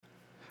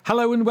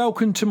Hello and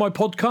welcome to my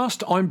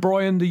podcast. I'm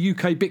Brian, the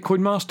UK Bitcoin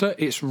Master.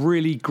 It's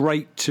really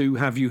great to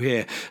have you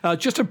here.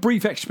 Just a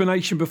brief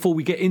explanation before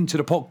we get into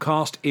the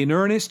podcast in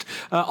earnest.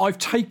 I've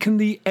taken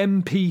the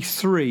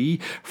MP3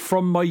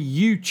 from my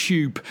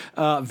YouTube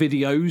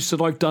videos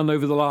that I've done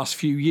over the last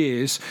few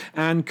years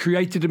and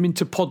created them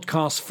into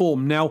podcast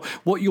form. Now,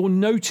 what you'll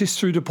notice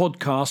through the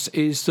podcast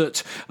is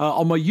that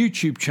on my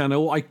YouTube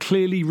channel, I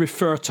clearly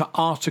refer to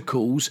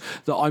articles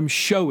that I'm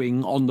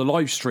showing on the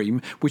live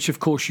stream, which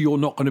of course you're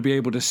not going to be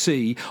able to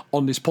see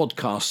on this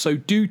podcast. So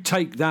do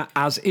take that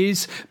as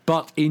is,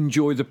 but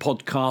enjoy the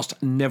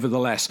podcast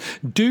nevertheless.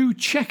 Do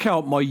check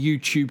out my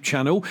YouTube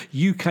channel,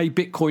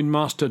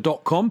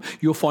 ukbitcoinmaster.com.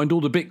 You'll find all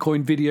the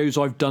Bitcoin videos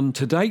I've done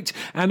to date.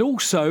 And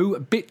also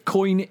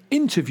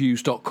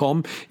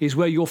bitcoininterviews.com is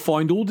where you'll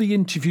find all the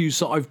interviews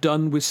that I've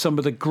done with some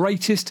of the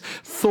greatest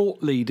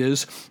thought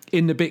leaders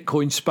in the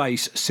Bitcoin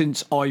space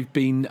since I've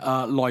been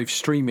live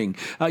streaming.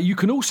 You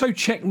can also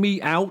check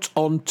me out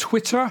on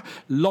Twitter,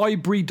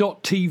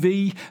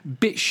 LBRY.TV,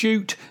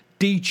 BitChute,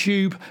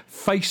 DTube,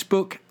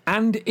 Facebook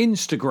and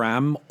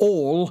Instagram,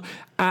 all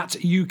at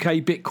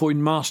UK Bitcoin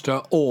Master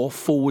or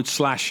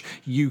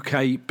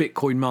 /UK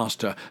Bitcoin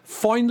Master.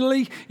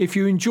 Finally, if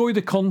you enjoy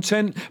the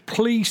content,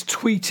 please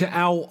tweet it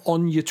out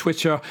on your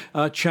Twitter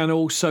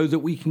channel so that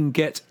we can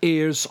get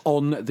ears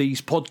on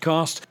these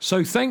podcasts.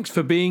 So thanks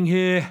for being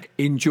here.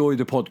 Enjoy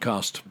the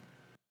podcast.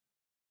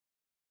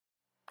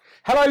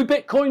 Hello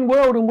Bitcoin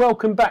world and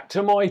welcome back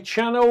to my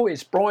channel.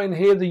 It's Brian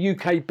here, the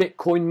UK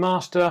Bitcoin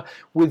Master,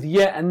 with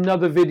yet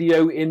another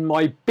video in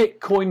my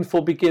Bitcoin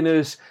for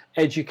Beginners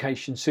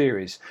education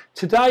series.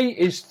 Today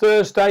is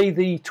Thursday,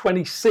 the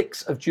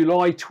 26th of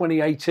July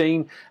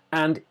 2018,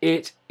 and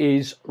it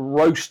is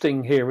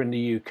roasting here in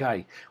the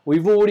UK.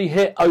 We've already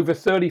hit over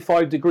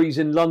 35 degrees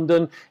in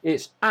London.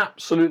 It's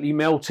absolutely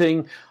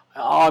melting.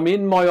 I'm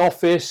in my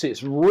office,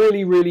 it's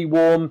really, really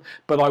warm,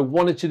 but I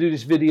wanted to do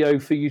this video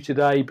for you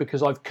today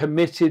because I've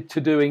committed to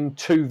doing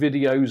 2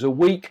 videos a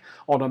week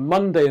on a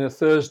Monday and a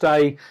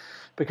Thursday,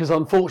 because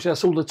unfortunately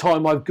that's all the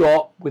time I've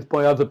got with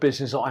my other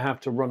business that I have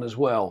to run as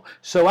well.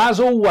 So as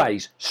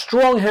always,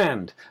 strong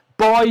hand.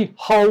 Buy,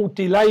 hold,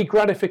 delay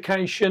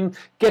gratification,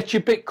 get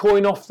your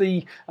Bitcoin off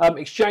the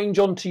exchange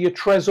onto your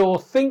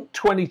Trezor, think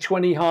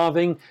 2020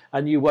 halving,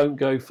 and you won't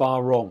go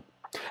far wrong.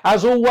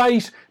 As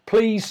always,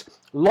 please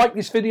like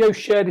this video,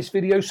 share this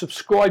video,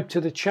 subscribe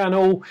to the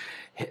channel,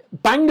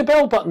 bang the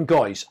bell button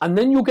guys, and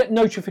then you'll get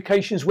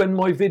notifications when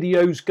my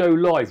videos go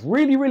live.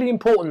 Really, really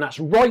important. That's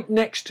right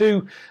next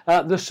to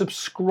the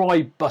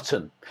subscribe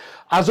button.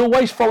 As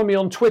always, follow me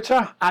on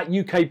Twitter at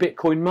UK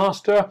Bitcoin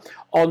Master,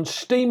 on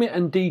Steemit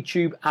and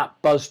DTube at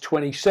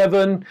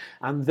Buzz27,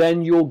 and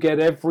then you'll get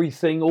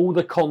everything, all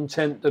the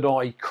content that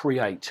I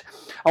create.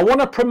 I want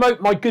to promote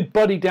my good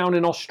buddy down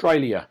in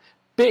Australia,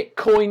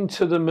 Bitcoin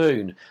to the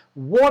Moon.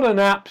 What an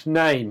apt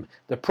name.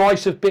 The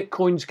price of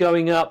Bitcoin's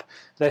going up.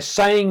 They're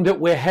saying that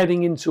we're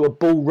heading into a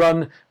bull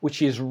run, which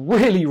is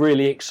really,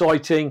 really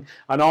exciting,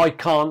 and I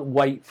can't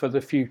wait for the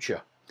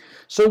future.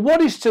 So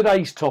what is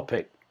today's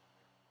topic?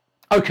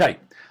 Okay,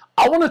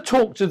 I want to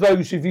talk to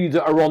those of you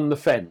that are on the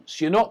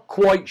fence. You're not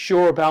quite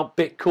sure about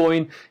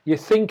Bitcoin. You're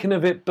thinking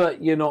of it,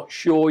 but you're not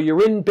sure.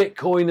 You're in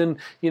Bitcoin and,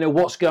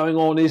 what's going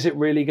on? Is it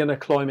really going to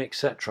climb,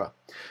 etc.?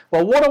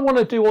 Well, what I want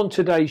to do on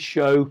today's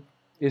show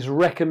is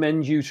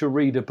recommend you to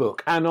read a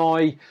book. And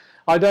I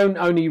don't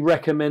only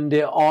recommend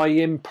it, I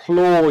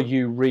implore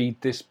you read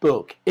this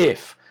book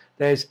if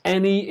there's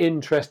any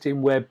interest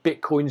in where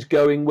Bitcoin's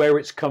going, where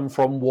it's come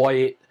from, why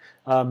it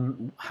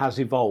has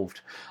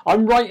evolved.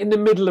 I'm right in the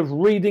middle of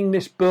reading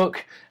this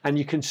book and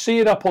you can see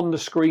it up on the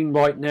screen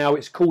right now.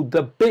 It's called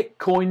The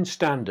Bitcoin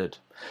Standard,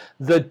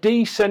 The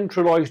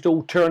Decentralized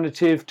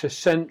Alternative to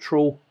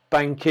Central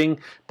Banking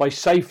by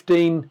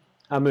Saifedean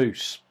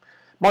Ammous.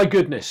 My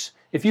goodness.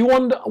 If you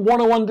want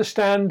to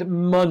understand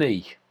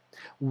money,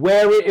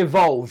 where it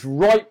evolved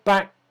right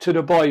back to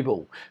the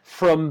Bible,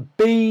 from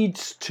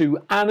beads to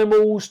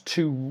animals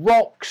to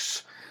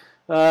rocks,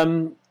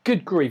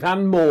 good grief,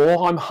 and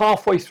more, I'm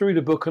halfway through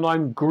the book and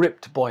I'm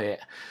gripped by it.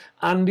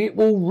 And it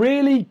will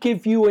really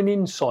give you an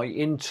insight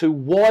into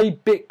why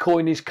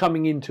Bitcoin is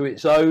coming into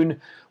its own,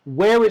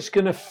 where it's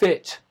going to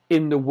fit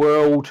in the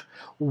world,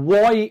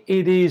 why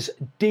it is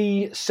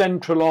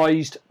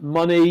decentralized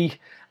money,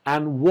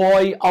 and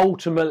why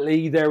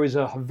ultimately there is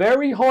a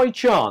very high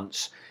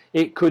chance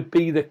it could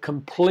be the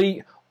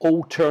complete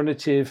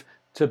alternative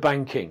to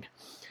banking.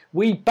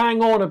 We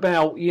bang on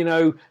about,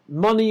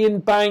 money in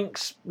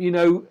banks,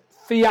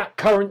 fiat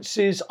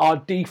currencies are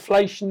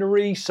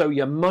deflationary, so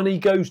your money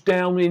goes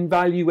down in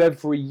value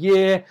every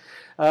year.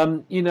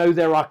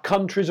 There are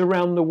countries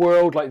around the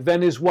world like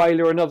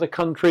Venezuela and other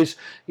countries,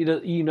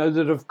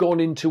 that have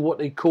gone into what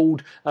they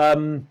called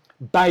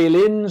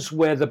bail-ins,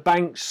 where the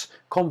banks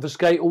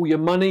confiscate all your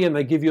money and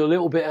they give you a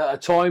little bit at a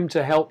time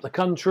to help the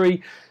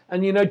country.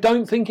 And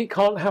don't think it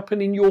can't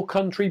happen in your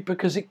country,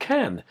 because it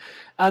can.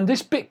 And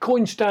this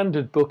Bitcoin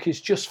Standard book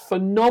is just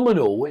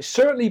phenomenal. It's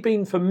certainly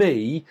been for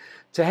me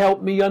to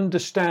help me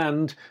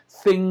understand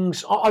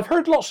things. I've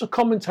heard lots of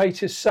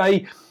commentators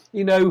say,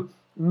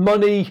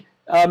 money,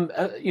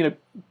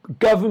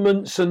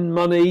 governments and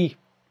money,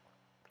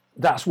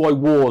 that's why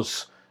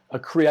wars are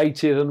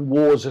created and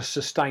wars are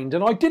sustained.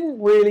 And I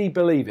didn't really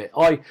believe it.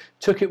 I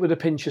took it with a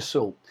pinch of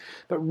salt.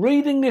 But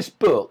reading this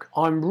book,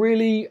 I'm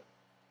really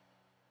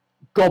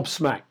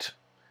gobsmacked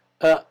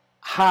at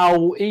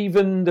how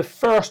even the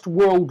First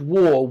World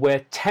War,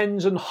 where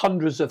tens and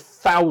hundreds of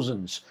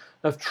thousands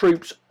of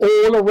troops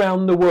all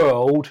around the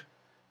world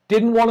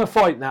didn't want to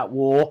fight that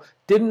war,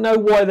 didn't know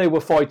why they were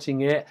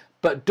fighting it,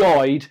 but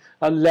died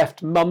and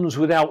left mums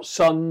without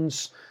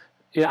sons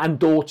and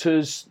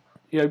daughters,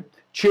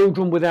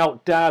 children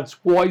without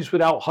dads, wives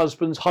without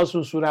husbands,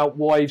 husbands without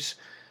wives.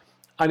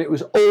 And it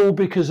was all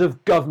because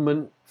of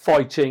government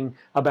fighting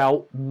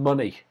about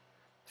money,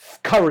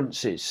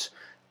 currencies.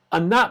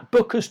 And that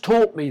book has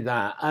taught me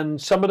that. And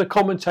some of the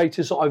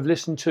commentators that I've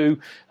listened to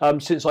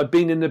since I've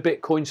been in the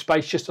Bitcoin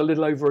space just a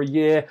little over a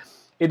year,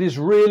 it has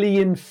really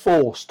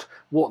enforced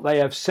what they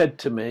have said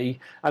to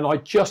me. And I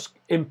just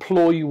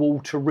implore you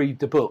all to read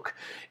the book.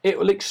 It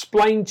will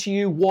explain to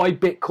you why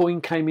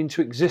Bitcoin came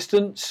into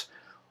existence,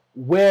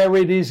 where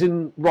it is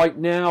in right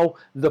now,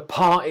 the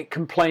part it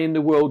can play in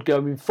the world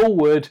going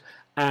forward,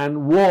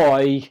 and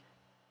why,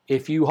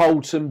 if you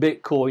hold some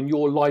Bitcoin,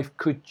 your life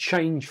could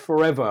change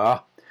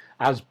forever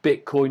as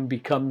Bitcoin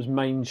becomes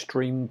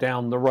mainstream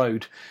down the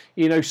road.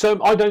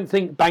 So I don't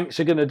think banks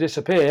are going to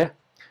disappear,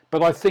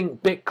 but I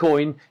think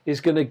Bitcoin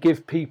is going to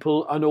give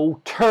people an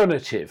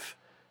alternative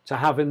to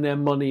having their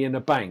money in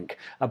a bank.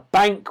 A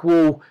bank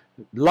will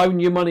loan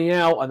your money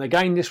out, and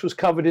again, this was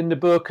covered in the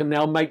book, and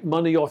they'll make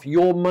money off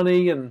your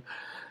money, and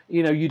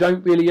you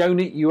don't really own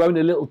it. You own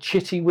a little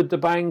chitty with the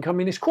bank. I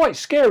mean, it's quite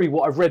scary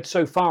what I've read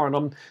so far, and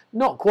I'm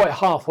not quite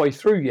halfway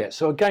through yet.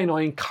 So again,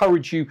 I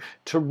encourage you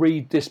to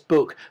read this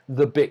book,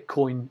 The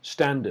Bitcoin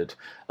Standard.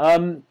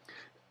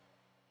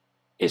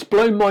 It's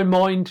blown my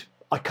mind.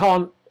 I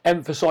can't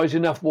emphasize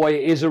enough why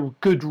it is a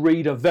good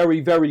read, a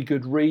very, very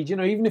good read.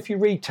 Even if you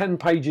read 10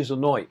 pages a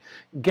night,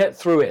 get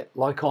through it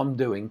like I'm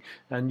doing,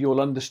 and you'll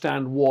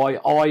understand why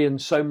I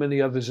and so many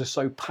others are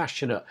so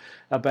passionate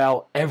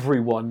about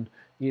everyone.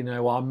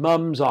 Our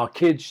mums, our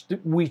kids,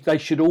 they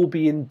should all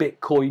be in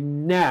Bitcoin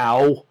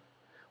now,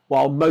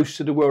 while most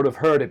of the world have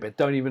heard it but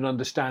don't even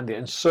understand it,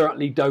 and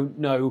certainly don't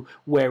know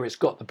where it's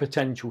got the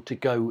potential to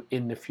go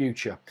in the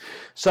future.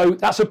 So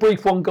that's a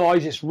brief one,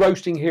 guys. It's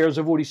roasting here, as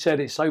I've already said.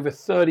 It's over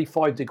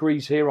 35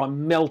 degrees here.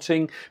 I'm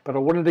melting, but I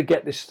wanted to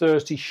get this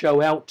Thursday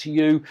show out to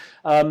you.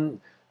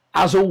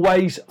 As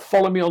always,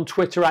 follow me on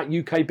Twitter at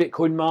UK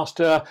Bitcoin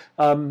Master.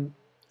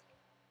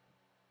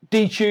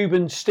 DTube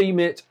and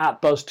Steemit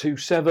at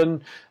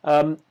Buzz27.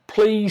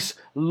 Please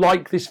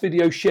like this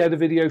video, share the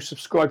video,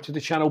 subscribe to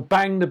the channel,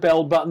 bang the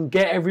bell button,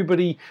 get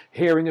everybody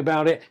hearing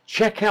about it.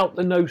 Check out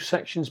the notes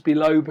sections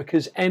below,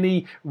 because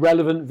any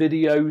relevant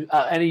videos,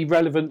 any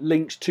relevant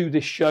links to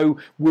this show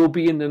will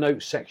be in the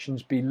notes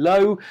sections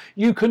below.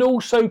 You can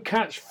also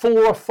catch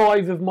 4 or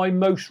 5 of my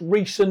most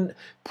recent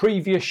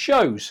previous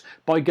shows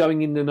by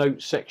going in the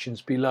notes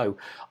sections below.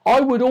 I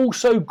would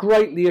also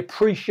greatly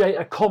appreciate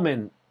a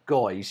comment,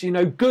 guys.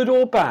 Good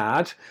or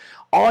bad.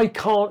 I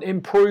can't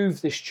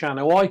improve this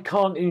channel. I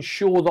can't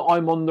ensure that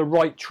I'm on the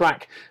right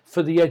track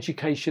for the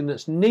education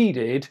that's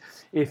needed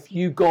if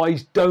you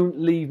guys don't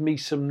leave me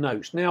some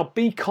notes. Now,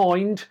 be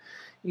kind.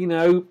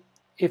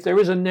 If there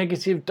is a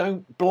negative,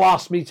 don't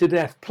blast me to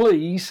death,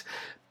 please.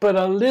 But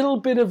a little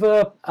bit of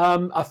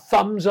a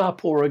thumbs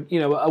up, or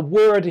a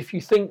word if you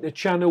think the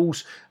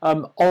channel's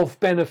of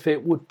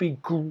benefit would be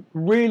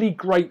really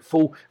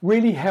grateful,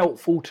 really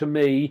helpful to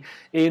me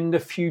in the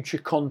future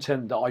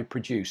content that I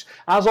produce.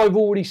 As I've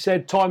already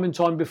said time and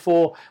time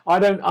before, I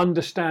don't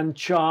understand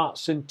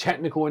charts and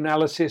technical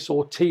analysis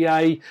or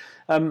TA.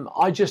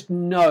 I just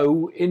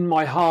know in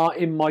my heart,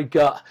 in my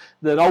gut,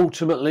 that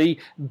ultimately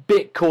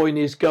Bitcoin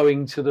is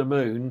going to the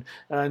moon,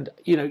 and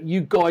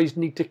you guys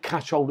need to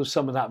catch hold of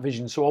some of that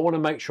vision. So I want to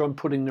make sure I'm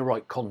putting the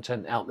right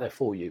content out there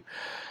for you.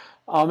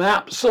 I'm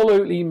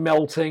absolutely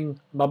melting,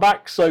 my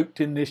back's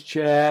soaked in this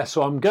chair,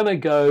 so I'm gonna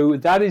go.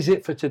 That is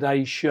it for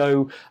today's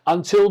show.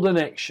 Until the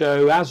next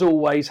show, as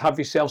always, have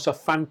yourselves a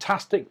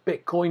fantastic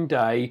Bitcoin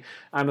day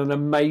and an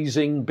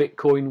amazing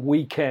Bitcoin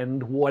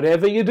weekend,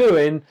 whatever you're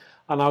doing,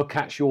 and I'll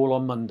catch you all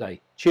on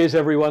Monday. Cheers,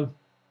 everyone.